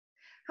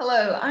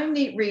Hello, I'm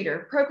Neat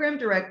Reeder, Program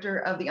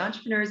Director of the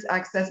Entrepreneurs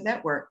Access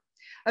Network,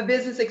 a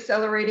business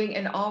accelerating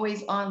and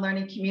always on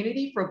learning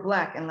community for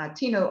Black and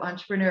Latino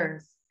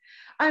entrepreneurs.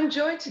 I'm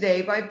joined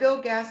today by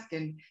Bill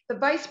Gaskin, the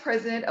Vice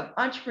President of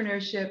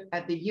Entrepreneurship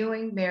at the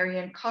Ewing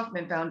Marion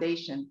Kauffman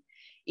Foundation.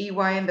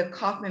 EY and the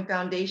Kauffman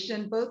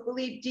Foundation both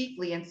believe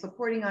deeply in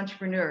supporting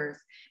entrepreneurs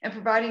and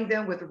providing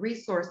them with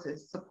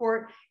resources,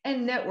 support,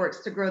 and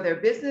networks to grow their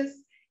business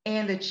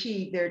and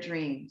achieve their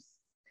dreams.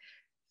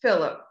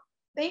 Philip,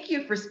 thank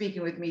you for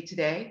speaking with me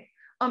today.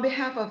 On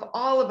behalf of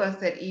all of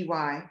us at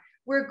EY,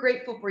 we're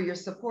grateful for your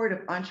support of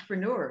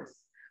entrepreneurs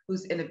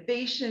whose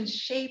innovations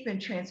shape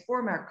and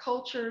transform our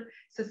culture,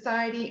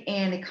 society,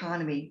 and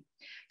economy.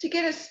 To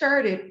get us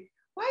started,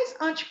 why is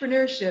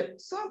entrepreneurship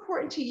so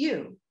important to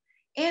you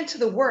and to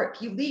the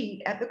work you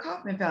lead at the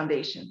Kauffman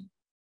Foundation?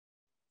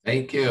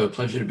 Thank you.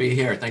 Pleasure to be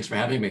here. Thanks for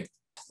having me.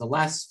 The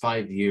last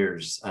 5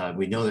 years,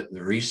 we know that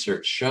the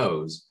research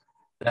shows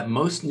that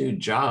most new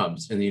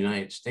jobs in the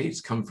United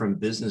States come from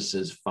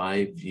businesses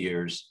 5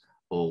 years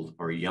old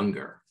or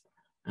younger.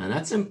 And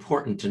that's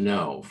important to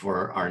know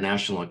for our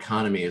national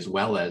economy as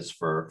well as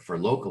for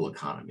local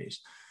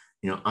economies.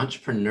 You know,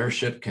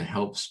 entrepreneurship can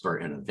help spur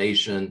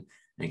innovation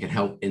and can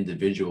help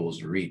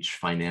individuals reach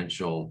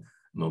financial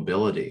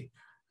mobility.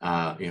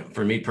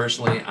 For me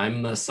personally,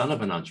 I'm the son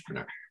of an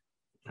entrepreneur.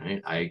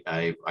 Right?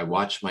 I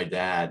watched my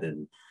dad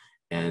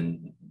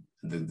and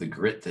the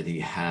grit that he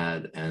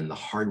had and the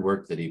hard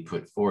work that he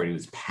put forward. He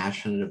was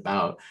passionate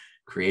about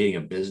creating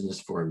a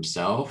business for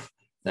himself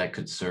that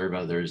could serve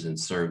others and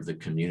serve the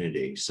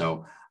community.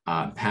 So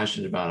I'm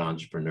passionate about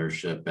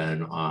entrepreneurship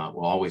and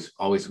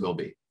always will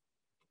be.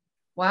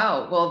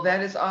 Wow, well, that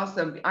is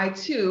awesome. I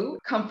too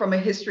come from a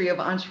history of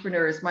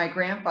entrepreneurs. My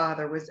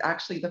grandfather was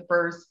actually the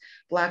first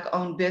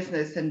Black-owned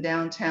business in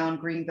downtown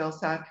Greenville,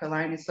 South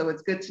Carolina. So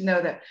it's good to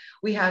know that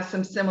we have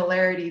some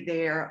similarity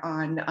there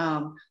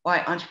on why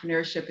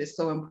entrepreneurship is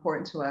so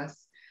important to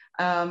us.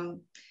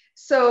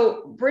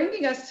 So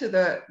bringing us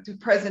to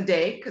present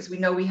day, because we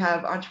know we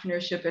have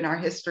entrepreneurship in our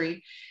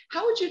history,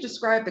 how would you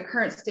describe the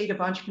current state of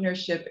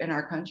entrepreneurship in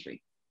our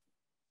country?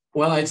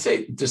 Well, I'd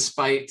say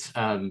despite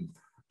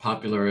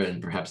popular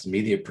and perhaps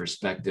media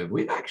perspective,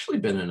 we've actually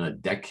been in a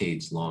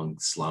decades-long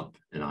slump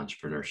in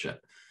entrepreneurship.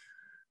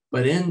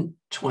 But in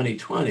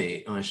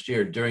 2020, last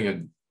year, during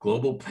a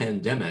global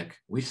pandemic,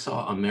 we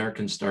saw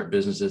Americans start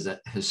businesses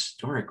at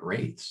historic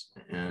rates.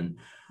 And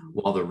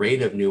while the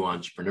rate of new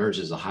entrepreneurs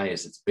is the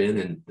highest it's been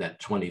in that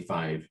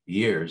 25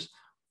 years,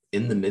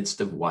 in the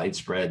midst of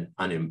widespread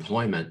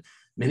unemployment,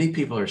 many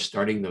people are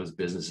starting those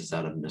businesses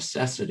out of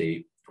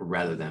necessity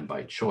rather than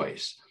by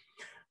choice.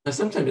 Now,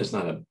 sometimes it's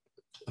not a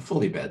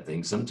fully bad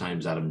thing.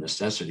 Sometimes out of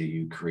necessity,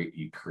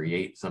 you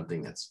create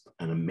something that's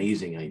an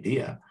amazing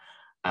idea.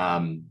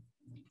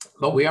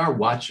 But we are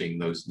watching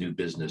those new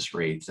business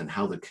rates and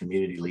how the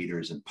community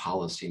leaders and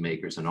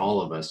policymakers and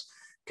all of us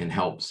can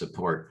help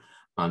support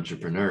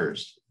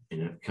entrepreneurs. You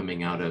know,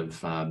 coming out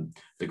of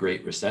the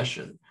Great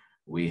Recession,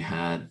 we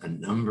had a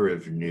number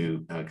of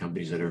new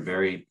companies that are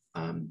very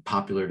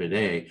popular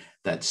today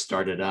that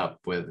started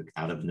up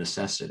out of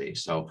necessity.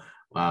 So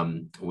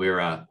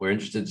we're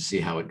interested to see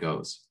how it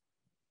goes.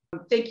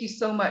 Thank you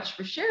so much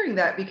for sharing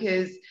that,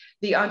 because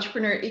the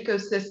entrepreneur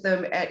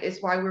ecosystem is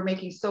why we're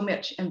making so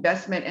much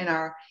investment in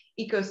our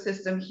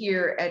ecosystem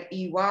here at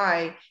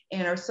EY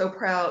and are so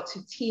proud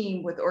to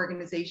team with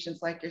organizations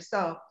like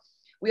yourself.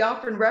 We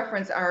often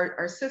reference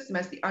our system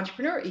as the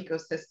entrepreneur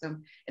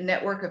ecosystem, a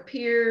network of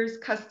peers,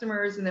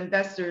 customers, and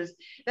investors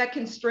that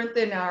can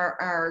strengthen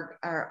our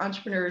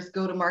entrepreneurs'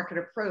 go-to-market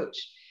approach.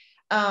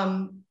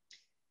 From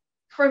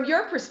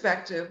your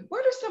perspective,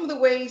 what are some of the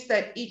ways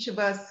that each of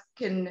us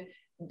can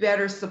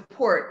better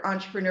support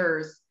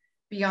entrepreneurs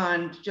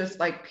beyond just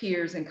like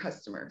peers and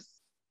customers?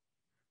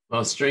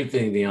 Well,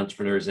 strengthening the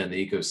entrepreneurs and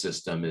the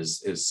ecosystem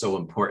is so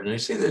important. I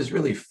say there's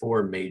really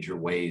 4 major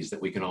ways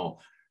that we can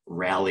all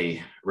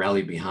rally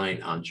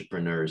behind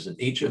entrepreneurs,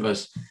 and each of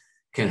us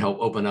can help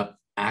open up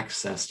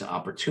access to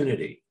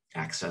opportunity,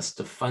 access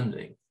to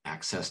funding,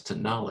 access to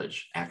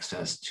knowledge,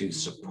 access to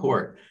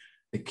support.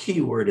 The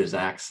key word is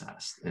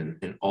access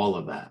in all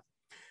of that.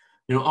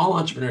 You know, all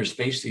entrepreneurs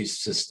face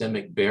these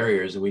systemic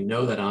barriers, and we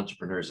know that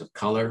entrepreneurs of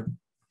color,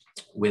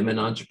 women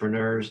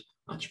entrepreneurs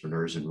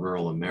in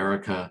rural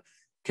America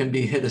can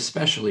be hit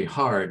especially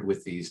hard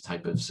with these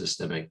type of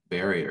systemic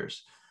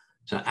barriers.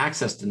 So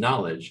access to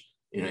knowledge,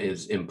 you know,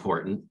 is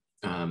important,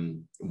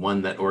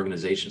 one that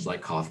organizations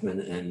like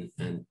Kauffman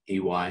and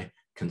EY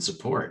can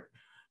support.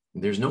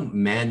 There's no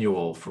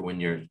manual for when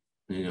you're,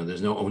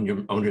 there's no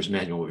owner's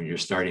manual when you're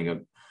starting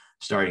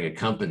a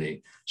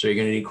company. So you're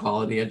going to need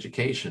quality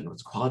education.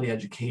 What's quality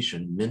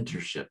education?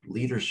 Mentorship,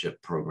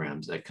 leadership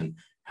programs that can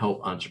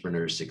help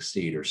entrepreneurs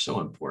succeed are so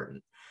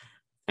important.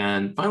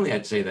 And finally,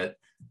 I'd say that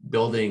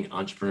building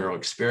entrepreneurial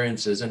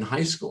experiences in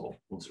high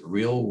school, those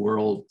real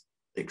world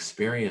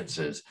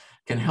experiences,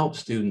 can help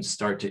students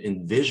start to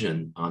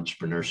envision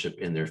entrepreneurship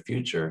in their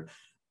future,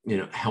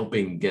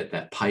 helping get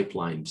that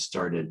pipeline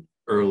started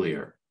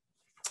earlier.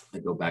 I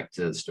go back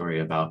to the story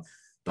about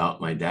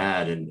about my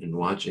dad and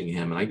watching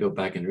him. And I go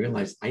back and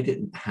realize I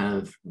didn't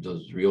have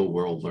those real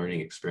world learning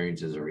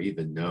experiences or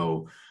even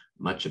know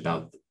much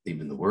about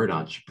even the word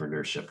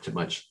entrepreneurship too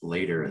much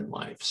later in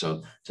life.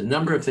 So it's a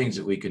number of things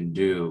that we can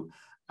do.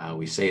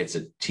 We say it's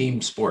a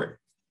team sport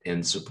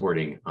in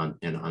supporting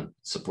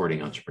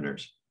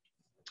entrepreneurs.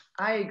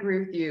 I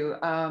agree with you.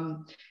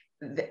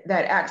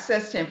 That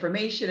access to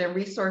information and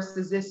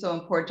resources is so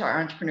important to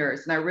our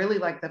entrepreneurs. And I really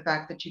like the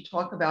fact that you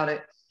talk about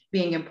it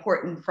being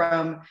important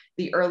from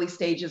the early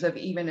stages of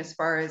even as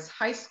far as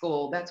high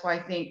school. That's why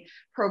I think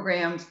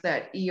programs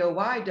that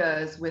EOY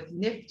does with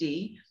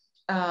Nifty,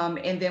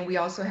 and then we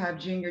also have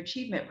junior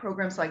achievement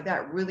programs like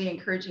that, really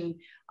encouraging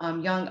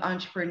young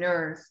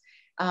entrepreneurs.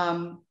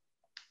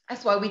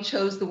 That's why we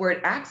chose the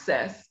word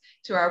access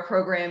to our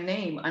program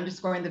name,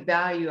 underscoring the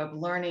value of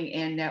learning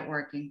and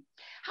networking.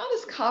 How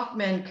does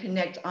Kauffman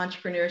connect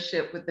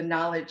entrepreneurship with the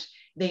knowledge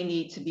they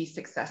need to be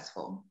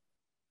successful?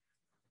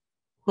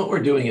 What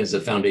we're doing as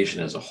a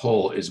foundation as a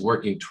whole is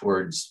working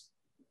towards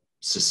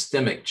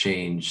systemic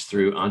change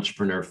through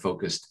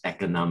entrepreneur-focused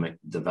economic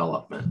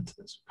development,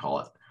 as we call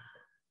it.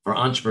 For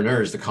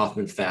entrepreneurs, the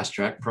Kauffman Fast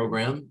Track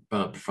program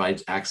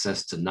provides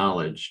access to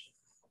knowledge,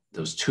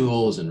 those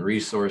tools and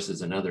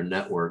resources and other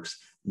networks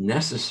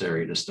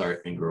necessary to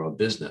start and grow a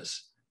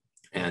business.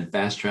 And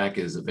Fast Track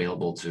is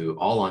available to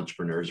all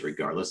entrepreneurs,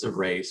 regardless of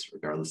race,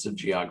 regardless of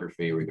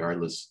geography,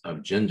 regardless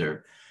of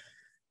gender.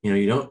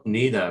 You don't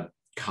need a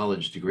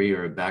college degree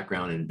or a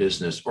background in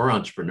business or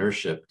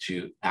entrepreneurship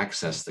to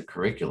access the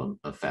curriculum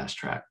of Fast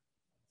Track.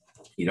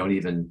 You don't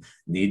even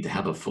need to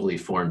have a fully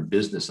formed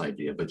business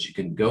idea, but you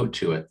can go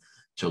to it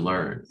to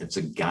learn. It's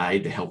a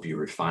guide to help you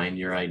refine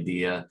your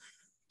idea,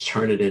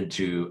 turn it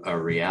into a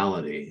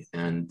reality.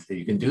 And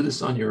you can do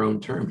this on your own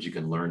terms. You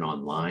can learn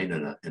online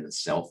in a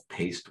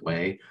self-paced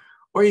way,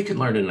 or you can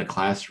learn in a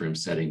classroom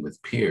setting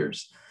with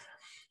peers.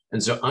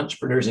 And so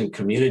entrepreneurs and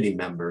community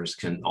members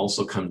can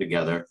also come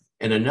together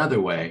in another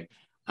way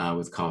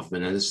with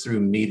Kauffman, and it's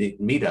through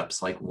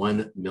meetups like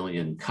 1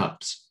 Million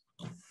Cups.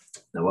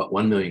 Now, what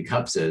 1 Million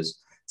Cups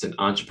is, it's an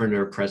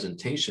entrepreneur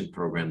presentation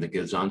program that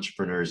gives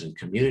entrepreneurs and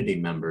community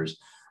members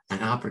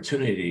an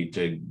opportunity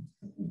to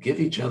give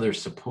each other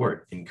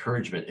support,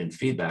 encouragement, and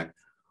feedback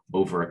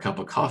over a cup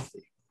of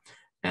coffee.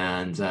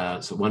 And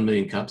so 1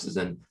 Million Cups is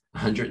in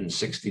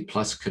 160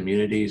 plus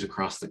communities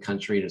across the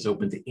country, and is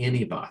open to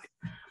anybody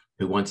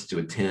who wants to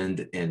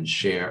attend and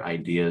share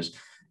ideas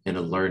and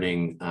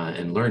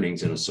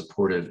learnings in a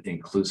supportive,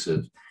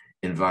 inclusive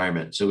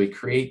environment. So we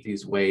create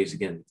these ways,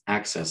 again,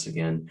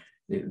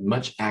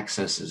 much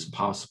access as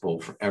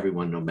possible for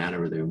everyone, no matter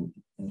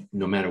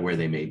where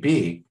they may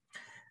be,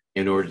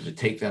 in order to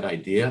take that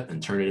idea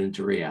and turn it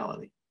into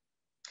reality.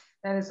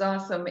 That is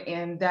awesome.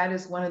 And that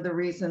is one of the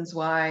reasons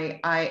why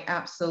I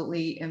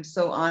absolutely am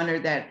so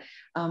honored that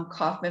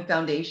Kauffman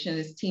Foundation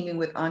is teaming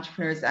with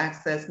Entrepreneurs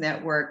Access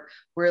Network.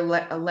 We're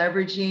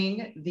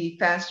leveraging the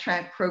Fast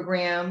Track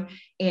program,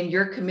 and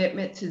your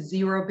commitment to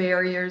zero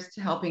barriers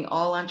to helping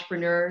all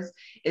entrepreneurs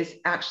is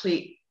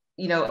actually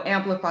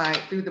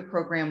amplified through the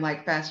program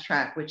like Fast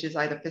Track, which is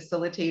either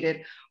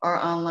facilitated or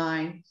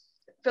online.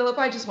 Philip,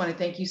 I just want to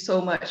thank you so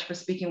much for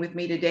speaking with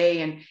me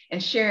today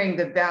and sharing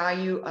the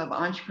value of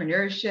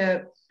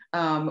entrepreneurship,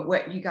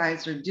 what you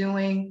guys are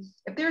doing.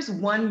 If there's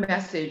one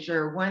message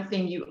or one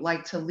thing you'd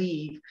like to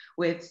leave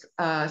with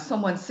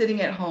someone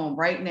sitting at home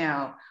right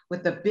now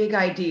with a big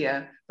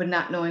idea, but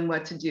not knowing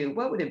what to do,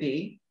 what would it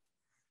be?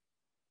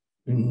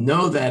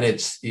 Know that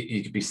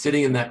you could be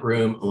sitting in that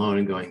room alone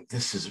and going,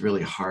 this is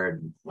really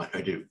hard. What do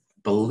I do?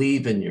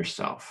 Believe in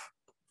yourself.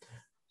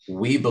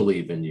 We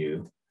believe in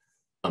you.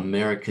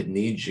 America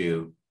needs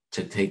you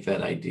to take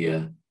that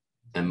idea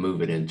and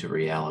move it into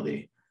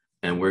reality.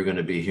 And we're going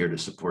to be here to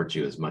support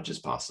you as much as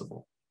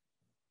possible.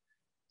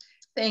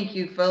 Thank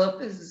you, Philip.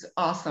 This is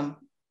awesome.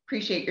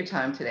 Appreciate your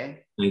time today.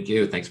 Thank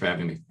you. Thanks for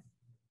having me.